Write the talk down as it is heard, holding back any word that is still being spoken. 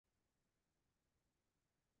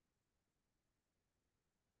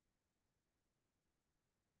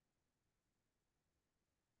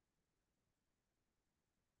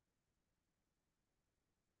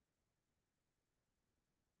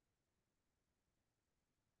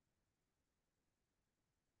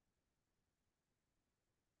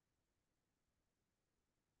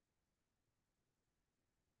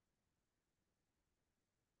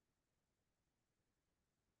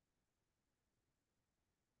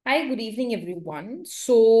Hi, good evening, everyone.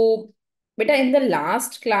 So, beta, in the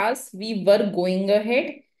last class, we were going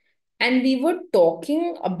ahead and we were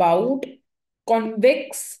talking about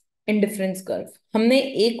convex indifference curve. हमने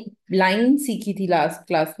एक line सीखी थी last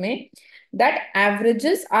class में that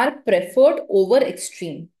averages are preferred over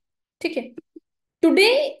extreme. ठीक है?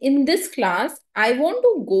 Today in this class, I want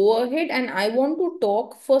to go ahead and I want to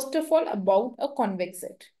talk first of all about a convex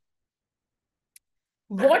set.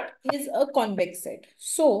 What is a convex set?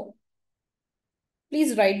 So,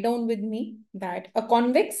 please write down with me that a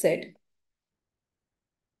convex set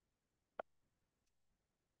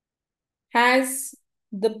has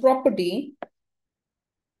the property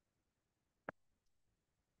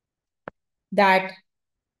that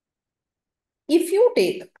if you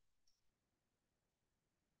take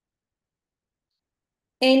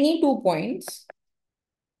any 2 points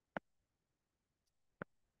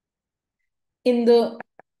in the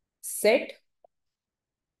set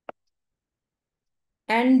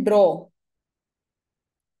and draw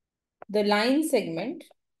the line segment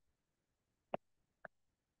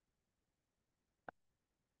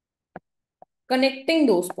connecting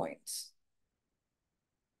those points,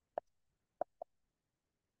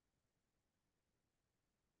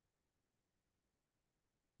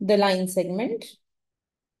 the line segment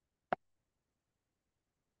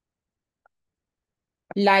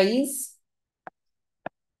lies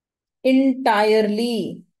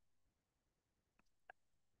entirely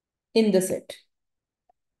in the set.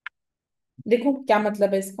 देखो क्या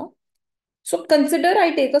मतलब है इसका. So consider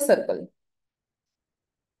I take a circle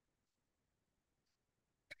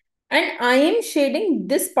and I am shading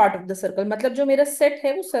this part of the circle. मतलब जो मेरा set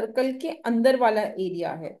है वो circle के अंदर वाला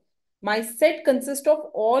area है. My set consists of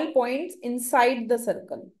all points inside the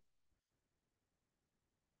circle.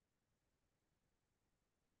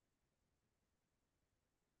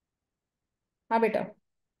 हाँ बेटा.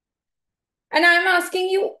 And I am asking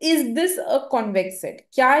you, is this a convex set?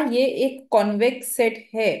 क्या ये एक convex set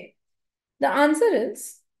है? The answer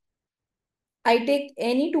is, I take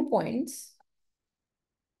any 2 points,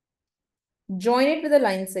 join it with a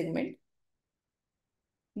line segment.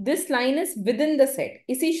 This line is within the set.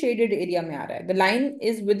 इसी shaded area में आ रहा है. The line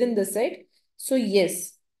is within the set. So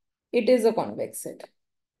yes, it is a convex set.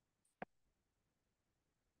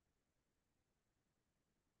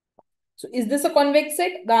 So is this a convex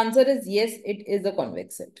set? The answer is yes, it is a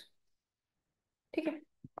convex set. ठीक है?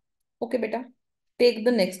 Okay, बेटा. Take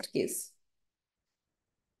the next case.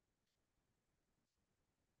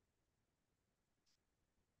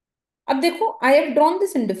 अब देखो, I have drawn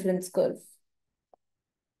this indifference curve.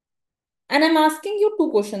 And I'm asking you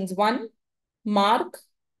two questions. One, mark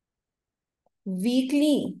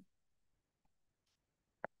weakly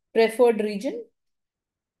preferred region.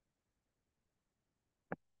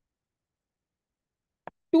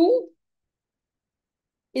 Two,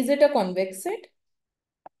 is it a convex set?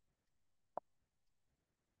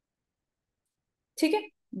 ठीक है.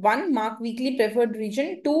 One, mark weakly preferred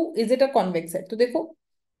region. Two, is it a convex set? तो देखो,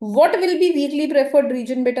 what will be weakly preferred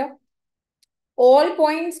region बेटा? All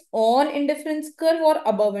points on indifference curve और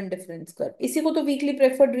above indifference curve. इसी को तो weakly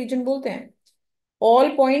preferred region बोलते हैं.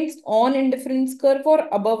 All points on indifference curve और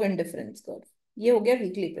above indifference curve. ये हो गया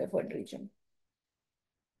weakly preferred region.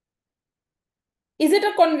 Is it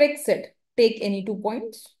a convex set? Take any 2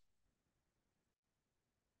 points.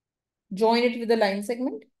 Join it with a line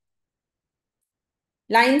segment.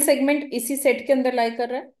 Line segment इसी set के अंदर lie कर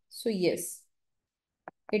रहा है. So yes,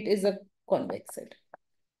 it is a convex set.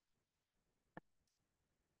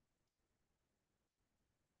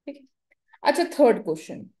 ठीक है. अच्छा, third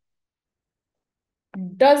question.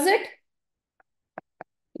 Does it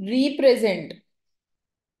represent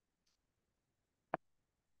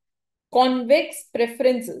convex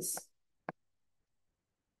preferences?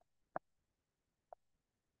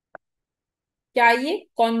 क्या ये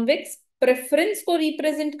कॉन्वेक्स प्रेफरेंस को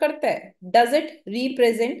रिप्रेजेंट करता है? Does it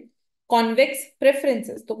represent convex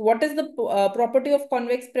preferences? तो what is the property of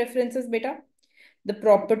convex preferences बेटा? The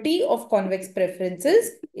property of convex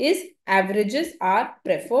preferences is averages are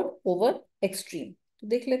preferred over extreme. तो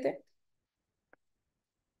देख लेते हैं.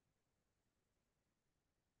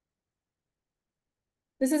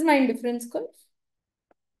 This is my indifference curve.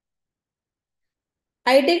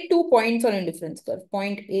 I take 2 points on indifference curve,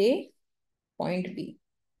 point A, point B.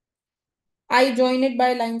 I join it by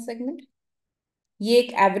line segment. ये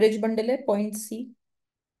एक average bundle है, point सी.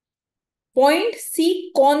 Point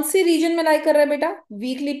सी कौन से reason में लाई कर रहा है बेटा?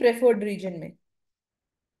 वीकली प्रेफर्ड रीजन में.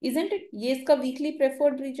 Isn't it? ये इसका वीकली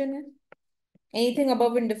प्रेफर्ड रीजन है. Anything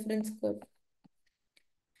above indifference curve.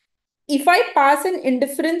 If I pass N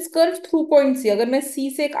indifference curve through point सी, अगर मैं सी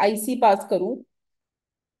से एक आईसी पास करूं,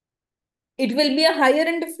 it will be a higher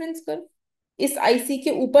indifference curve, इस आईसी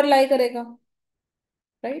के ऊपर लाई करेगा,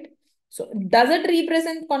 right? So does it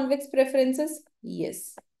represent convex preferences?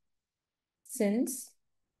 Yes, since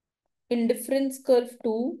indifference curve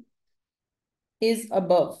 2 is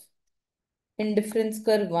above indifference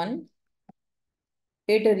curve 1,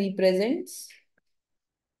 it represents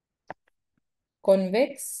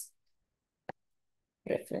convex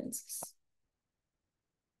preferences.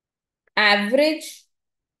 Average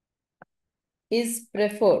is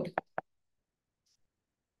preferred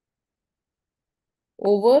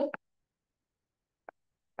over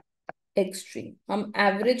extreme. हम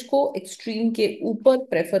average को extreme के ऊपर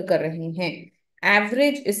prefer कर रहे हैं.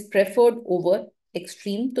 Average is preferred over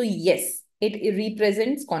extreme, तो yes, it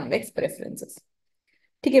represents convex preferences.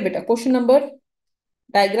 ठीक है बेटा. Question number,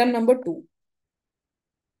 diagram number 2,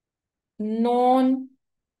 non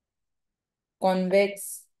convex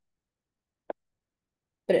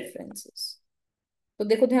preferences. तो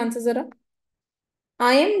देखो ध्यान से जरा.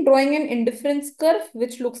 I am drawing an indifference curve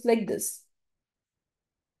which looks like this.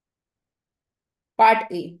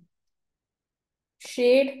 Part A.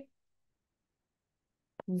 Shade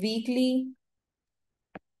weakly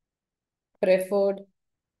preferred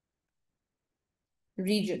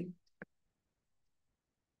region.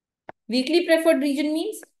 Weakly preferred region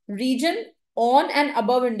means region on and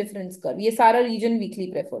above indifference curve. ये सारा region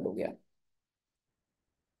weakly preferred हो गया.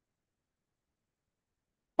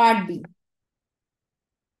 Part B.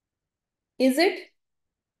 Is it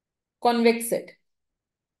convex set?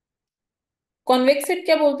 Convex set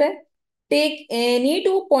क्या बोलता है? Take any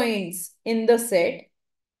two points in the set,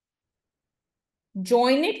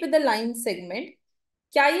 join it with a line segment.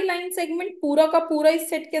 क्या ये line segment पूरा का पूरा इस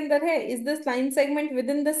सेट के अंदर है? Is this line segment with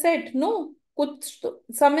in the set? No. कुछ तो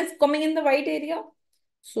सम is coming in the white area,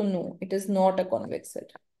 so no, it is not a convex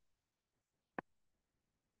set.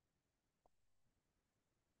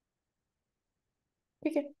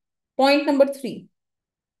 ठीक है. Point number 3,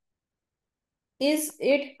 is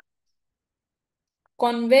it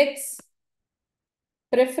convex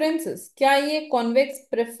preferences? क्या ये कॉन्वेक्स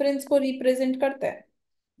प्रेफरेंस को represent करता है?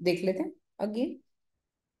 देख लेते हैं again.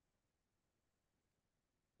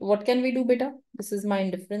 What can we do बेटा? This is my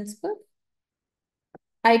indifference curve.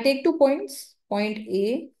 I take 2 points, point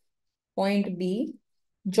A, point B,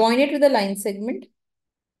 join it with a line segment,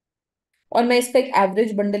 और मैं इसका एक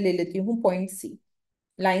एवरेज बंडल ले लेती हूँ पॉइंट सी.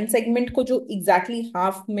 लाइन सेगमेंट को जो एग्जैक्टली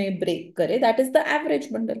हाफ में ब्रेक करे, that is the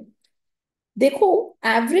average bundle. देखो,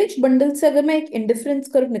 एवरेज बंडल से अगर मैं एक इंडिफरेंस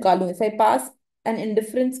कर्व निकालूं, if I pass N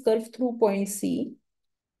indifference curve through point C,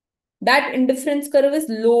 that indifference curve is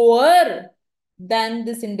lower than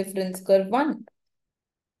this indifference curve 1.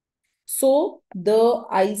 So the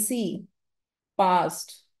IC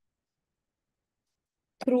passed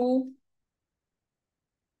through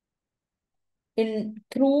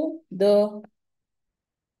the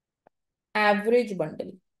average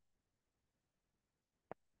bundle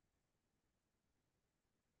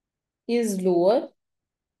is lower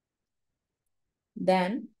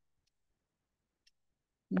than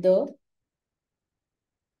the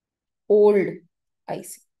old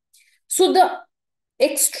IC. So the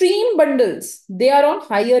extreme bundles, they are on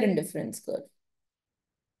higher indifference curve.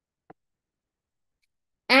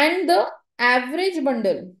 And the average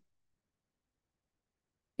bundle,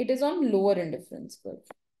 it is on lower indifference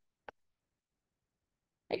curve.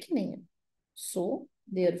 है कि नहीं है? So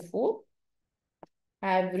therefore,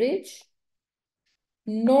 average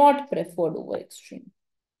not preferred over extreme.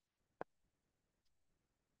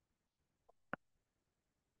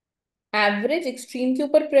 Average extreme के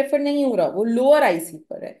ऊपर prefer नहीं हो रहा, वो लोअर आईसी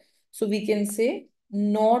पर है. So we can say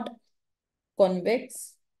not convex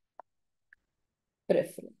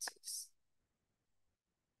preferences.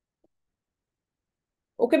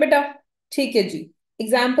 Okay बेटा. ठीक है जी.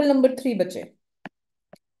 एग्जाम्पल नंबर 3 बचे.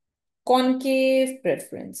 Concave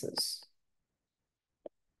preferences.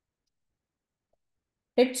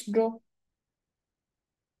 Let's draw.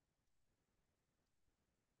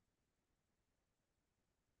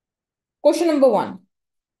 Question number 1,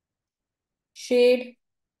 shade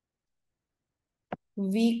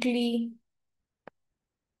weekly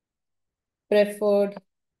preferred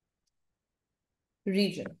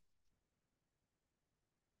reason.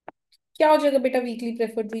 क्या हो जाएगा बेटा weekly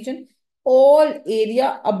preferred reason? All area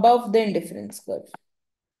above the indifference curve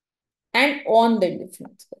and on the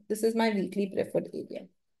indifference curve. This is my weakly preferred area.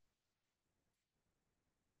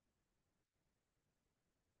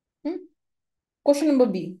 Question number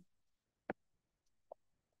B.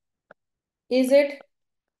 Is it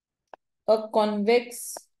a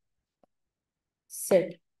convex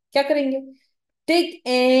set? क्या करेंगे? Take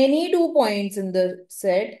any two points in the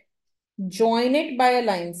set, join it by a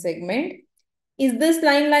line segment. Is this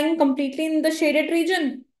line lying completely in the shaded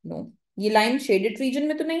region? No. ये line shaded region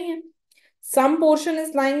में तो नहीं है. Some portion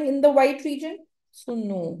is lying in the white region. So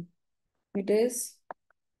no, it is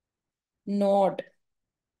not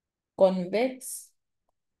convex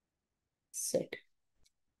set.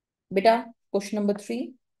 Beta, question number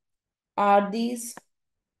 3. Are these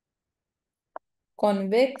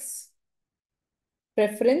convex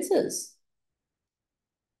preferences?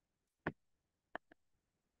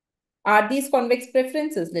 Are these convex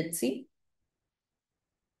preferences? Let's see.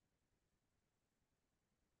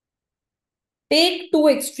 Take two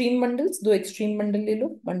extreme bundles. दो extreme bundle ले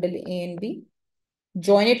लो. Bundle A and B.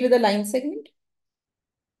 Join it with a line segment.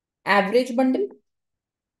 Average bundle.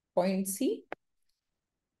 Point C.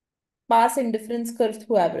 Pass indifference curve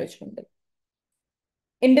through average bundle.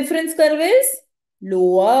 Indifference curve is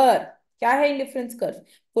lower. क्या है indifference curve?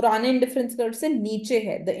 पुराने indifference curve से नीचे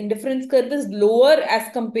है. The indifference curve is lower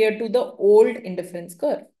as compared to the old indifference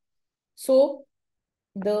curve. So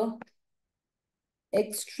the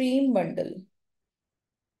extreme bundle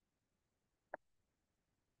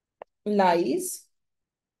lies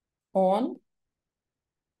on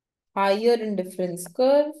higher indifference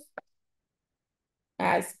curve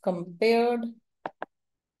as compared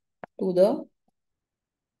to the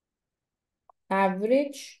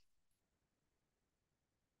average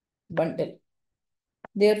bundle.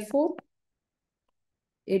 Therefore,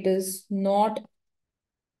 it is not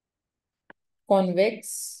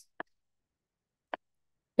convex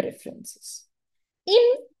preferences.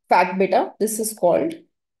 In fact, beta, this is called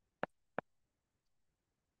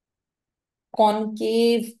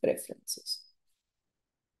concave preferences.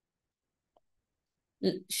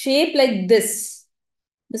 Shape like this.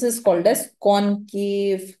 This is called as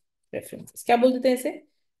concave preferences. क्या बोल देते हैं इसे?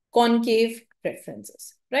 Concave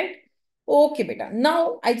preferences, right? Okay, beta.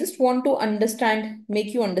 Now I just want to understand,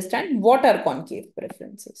 make you understand what are concave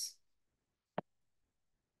preferences.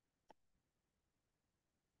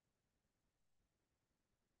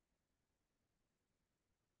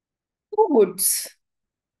 Two goods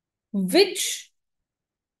which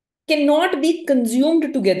cannot be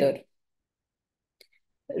consumed together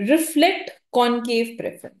reflect concave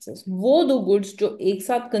preferences. वो दो goods जो एक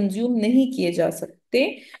साथ कंज्यूम नहीं किए जा सकते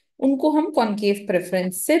उनको हम concave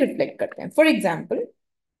preference से रिफ्लेक्ट करते हैं. For example,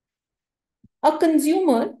 a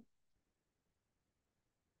consumer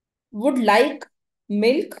would like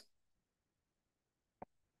milk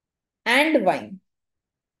and wine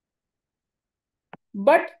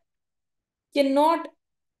but cannot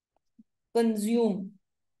consume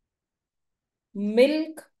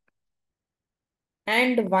milk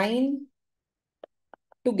and wine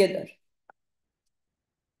together.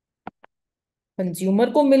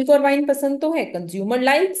 Consumer को मिल्क और वाइन पसंद तो है. Consumer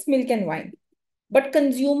likes milk and wine, but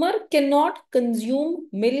consumer cannot consume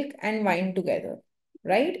milk and wine together,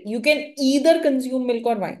 right? You can either consume milk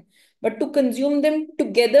or wine, but to consume them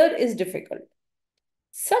together is difficult.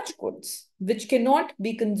 Such goods which cannot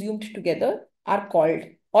be consumed together are called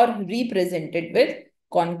or represented with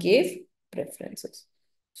concave preferences.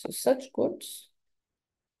 So such goods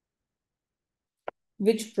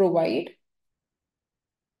which provide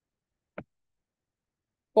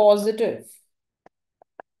positive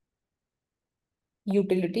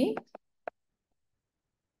utility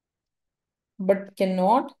but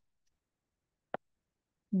cannot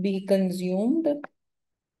be consumed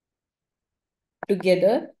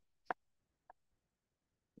together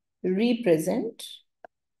represent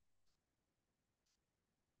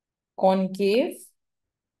concave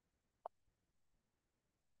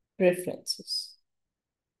preferences.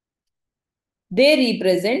 They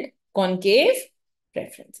represent concave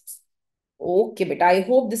preferences. Okay, but I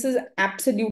hope this is absolute